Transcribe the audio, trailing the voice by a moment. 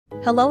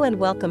Hello and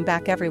welcome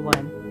back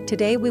everyone.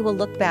 Today we will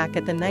look back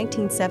at the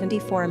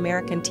 1974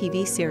 American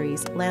TV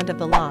series Land of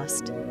the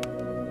Lost.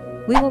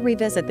 We will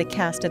revisit the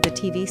cast of the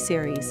TV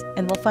series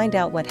and we'll find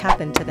out what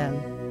happened to them.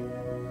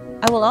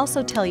 I will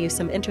also tell you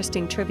some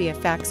interesting trivia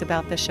facts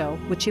about the show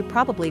which you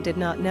probably did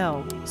not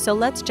know, so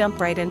let's jump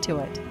right into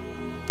it.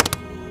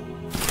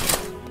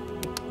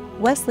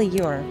 Wesley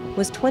Eure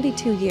was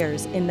 22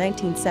 years in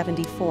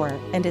 1974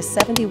 and is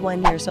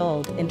 71 years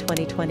old in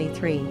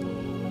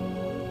 2023.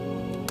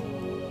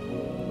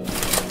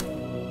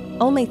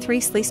 Only 3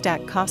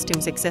 Sleestak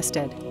costumes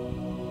existed.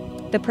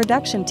 The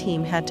production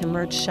team had to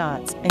merge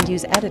shots and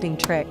use editing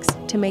tricks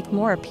to make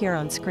more appear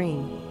on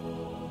screen.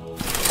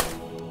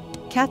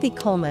 Kathy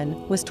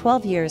Coleman was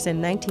 12 years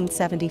in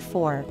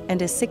 1974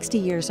 and is 60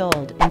 years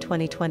old in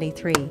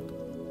 2023.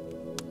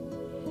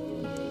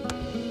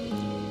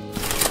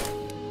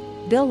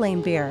 Bill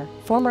Laimbeer,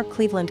 former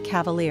Cleveland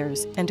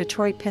Cavaliers and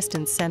Detroit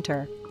Pistons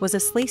center, was a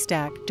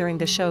Sleestak during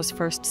the show's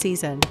first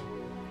season.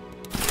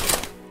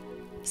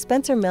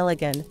 Spencer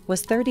Milligan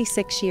was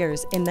 36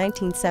 years in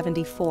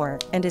 1974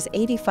 and is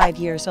 85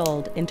 years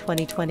old in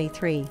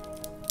 2023.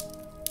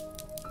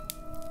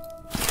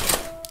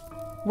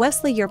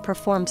 Wesley Eure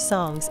performed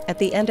songs at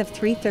the end of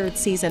 3 third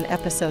season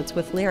episodes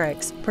with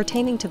lyrics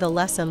pertaining to the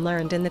lesson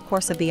learned in the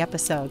course of the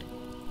episode.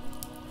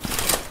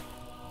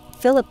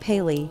 Phillip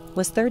Paley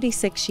was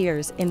 36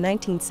 years in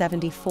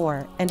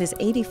 1974 and is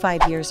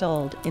 85 years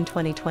old in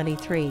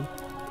 2023.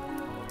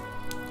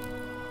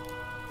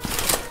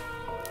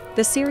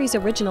 The series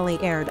originally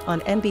aired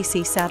on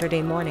NBC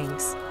Saturday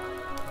mornings.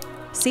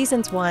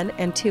 Seasons 1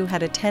 and 2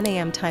 had a 10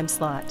 a.m. time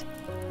slot.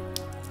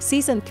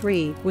 Season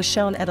 3 was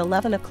shown at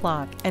 11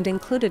 o'clock and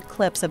included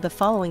clips of the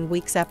following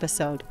week's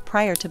episode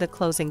prior to the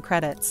closing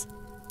credits.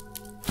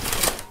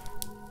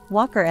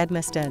 Walker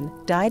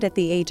Edmiston died at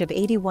the age of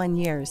 81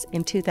 years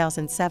in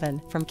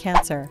 2007 from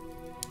cancer.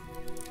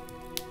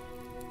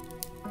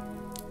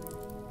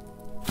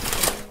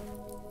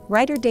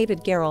 Writer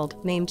David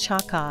Gerrold named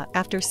Chaka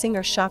after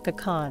singer Chaka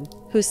Khan,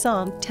 whose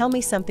song Tell Me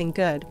Something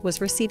Good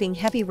was receiving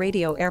heavy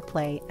radio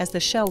airplay as the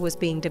show was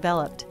being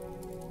developed.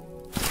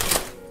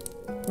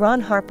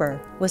 Ron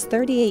Harper was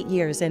 38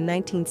 years in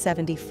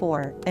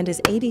 1974 and is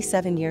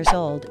 87 years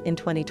old in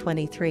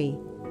 2023.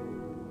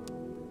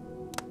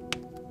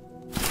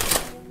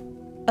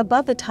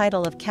 Above the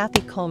title of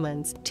Kathy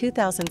Coleman's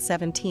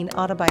 2017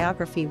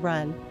 autobiography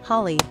Run,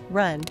 Holly,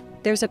 Run,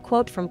 there's a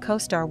quote from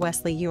co-star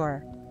Wesley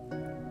Eure.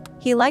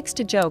 He likes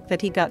to joke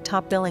that he got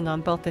top billing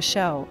on both the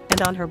show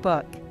and on her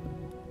book.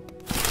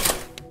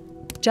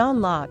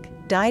 John Locke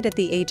died at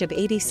the age of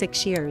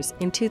 86 years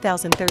in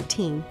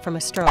 2013 from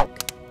a stroke.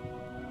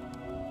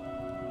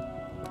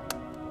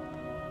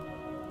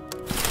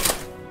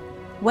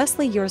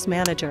 Wesley Eure's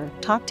manager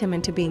talked him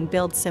into being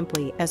billed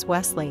simply as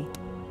Wesley.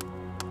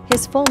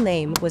 His full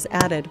name was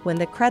added when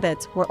the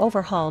credits were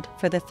overhauled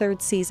for the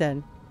 3rd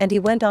season, and he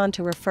went on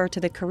to refer to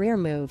the career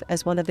move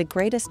as one of the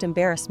greatest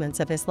embarrassments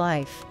of his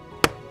life.